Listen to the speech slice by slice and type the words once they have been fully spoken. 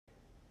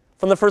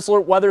From the First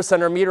Alert Weather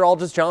Center,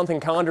 meteorologist Jonathan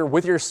Conder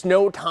with your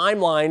snow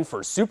timeline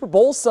for Super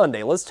Bowl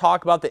Sunday. Let's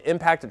talk about the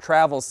impact of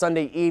travel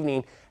Sunday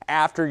evening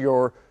after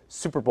your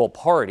Super Bowl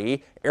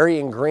party. Area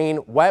in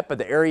green, wet, but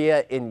the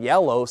area in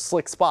yellow,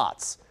 slick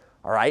spots.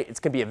 All right, it's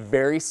going to be a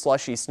very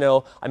slushy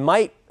snow.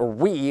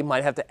 We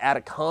might have to add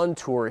a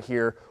contour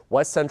here,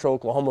 west central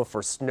Oklahoma,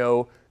 for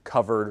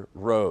snow-covered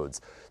roads.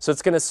 So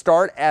it's going to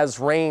start as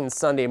rain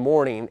Sunday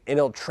morning, and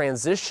it'll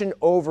transition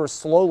over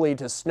slowly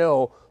to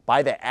snow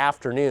by the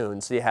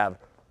afternoon. So you have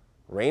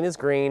rain is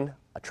green,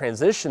 a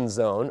transition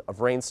zone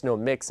of rain snow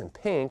mix in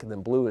pink, and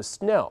then blue is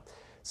snow.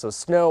 So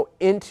snow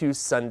into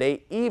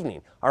Sunday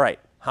evening. All right,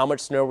 how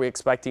much snow are we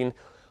expecting?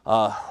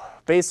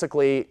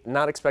 Basically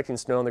not expecting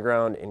snow on the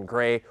ground in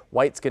gray.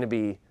 White's going to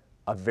be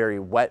a very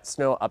wet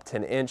snow, up to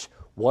an inch.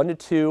 1 to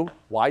 2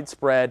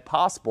 widespread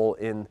possible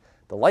in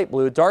the light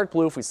blue. Dark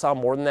blue, if we saw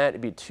more than that,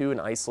 it'd be 2 and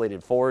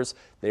isolated 4s.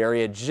 The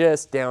area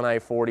just down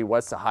I-40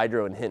 west of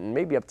Hydro and Hinton,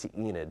 maybe up to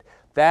Enid.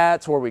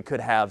 That's where we could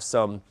have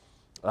some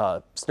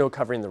snow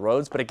covering the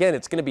roads. But again,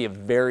 it's going to be a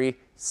very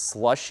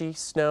slushy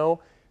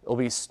snow. It'll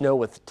be snow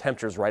with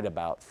temperatures right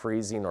about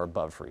freezing or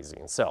above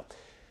freezing. So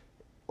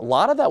a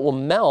lot of that will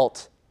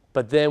melt,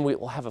 but then we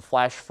will have a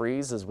flash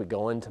freeze as we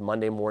go into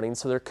Monday morning.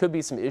 So there could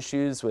be some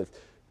issues with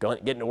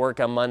getting to work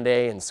on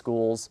Monday and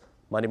schools.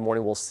 Monday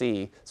morning, we'll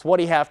see. So what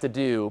do you have to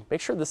do?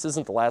 Make sure this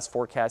isn't the last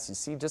forecast you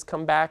see. Just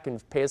come back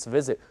and pay us a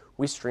visit.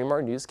 We stream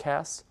our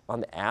newscasts on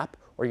the app,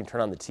 or you can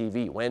turn on the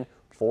TV. When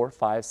 4,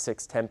 5,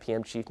 6, 10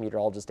 p.m. Chief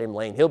Meteorologist Dave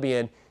Lane, he'll be in,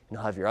 and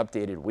he'll have your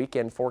updated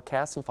weekend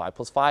forecast and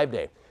 5+5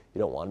 day. You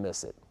don't want to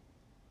miss it.